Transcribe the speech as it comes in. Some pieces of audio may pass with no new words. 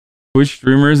Twitch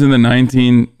streamers in the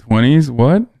 1920s?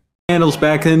 What? Scandals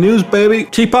back in the news, baby.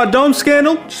 Teapot Dome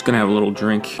scandal. Just gonna have a little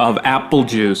drink of apple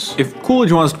juice. If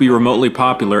Coolidge wants to be remotely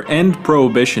popular, end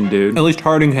prohibition, dude. At least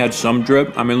Harding had some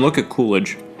drip. I mean, look at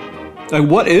Coolidge. Like,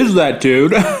 what is that,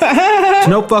 dude? It's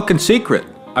no fucking secret.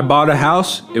 I bought a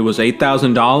house. It was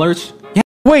 $8,000. Yeah.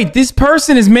 Wait, this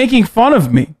person is making fun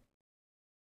of me.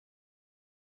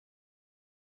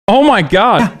 Oh my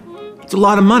God. Yeah. It's a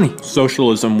lot of money.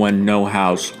 Socialism when no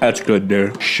house. That's good,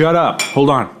 dude. Shut up. Hold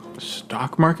on.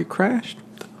 Stock market crashed?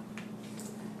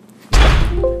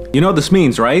 You know what this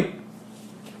means, right?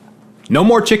 No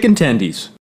more chicken tendies.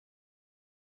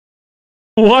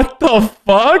 What the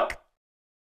fuck?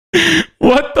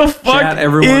 What the fuck Chat,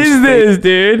 is this,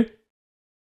 dude?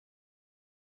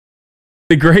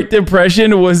 The Great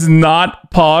Depression was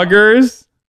not poggers?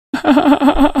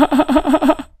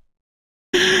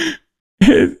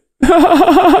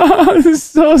 This is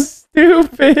so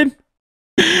stupid.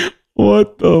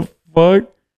 What the fuck?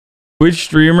 Which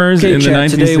streamers in the 1960s?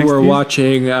 Today we're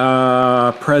watching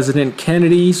President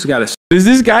Kennedy's got a... Does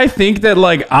this guy think that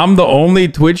like I'm the only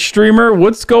Twitch streamer?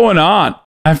 What's going on?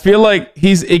 I feel like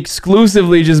he's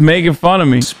exclusively just making fun of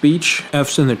me. Speech.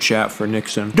 F's in the chat for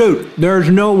Nixon. Dude,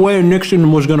 there's no way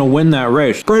Nixon was gonna win that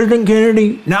race. President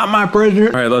Kennedy, not my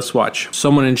president. All right, let's watch.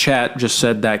 Someone in chat just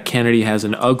said that Kennedy has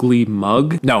an ugly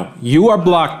mug. No, you are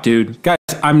blocked, dude. Guys,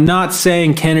 I'm not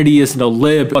saying Kennedy isn't a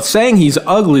lib, but saying he's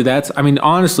ugly, that's, I mean,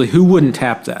 honestly, who wouldn't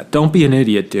tap that? Don't be an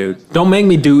idiot, dude. Don't make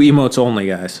me do emotes only,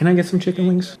 guys. Can I get some chicken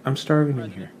wings? I'm starving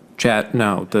in here. Chat,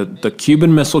 no, the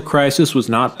Cuban Missile Crisis was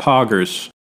not poggers.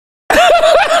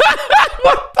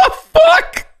 What the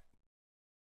fuck?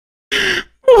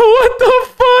 What the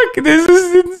fuck? This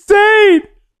is insane.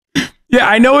 Yeah,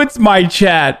 I know it's my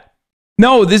chat.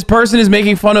 No, this person is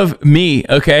making fun of me,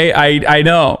 okay? I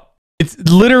know. It's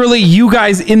literally you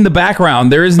guys in the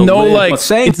background. There is no like,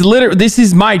 it's literally, this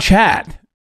is my chat.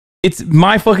 It's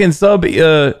my fucking sub.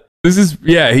 This is,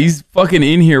 yeah, he's fucking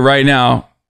in here right now.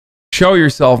 Show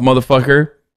yourself,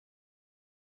 motherfucker.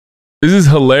 This is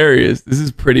hilarious. This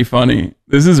is pretty funny.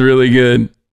 This is really good.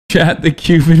 Chat, the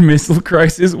Cuban Missile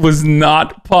Crisis was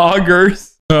not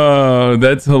poggers. Oh,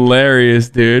 that's hilarious,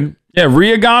 dude. Yeah,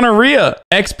 Rhea Gonorrhea.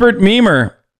 Expert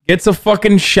memer. Gets a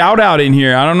fucking shout out in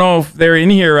here. I don't know if they're in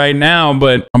here right now,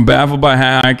 but I'm baffled by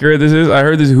how accurate this is. I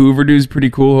heard this Hoover dude's pretty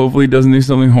cool. Hopefully he doesn't do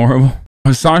something horrible.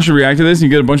 Hasan should react to this. You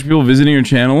get a bunch of people visiting your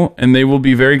channel and they will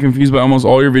be very confused by almost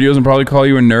all your videos and probably call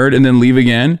you a nerd and then leave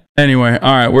again. Anyway,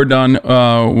 all right, we're done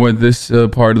with this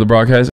part of the broadcast.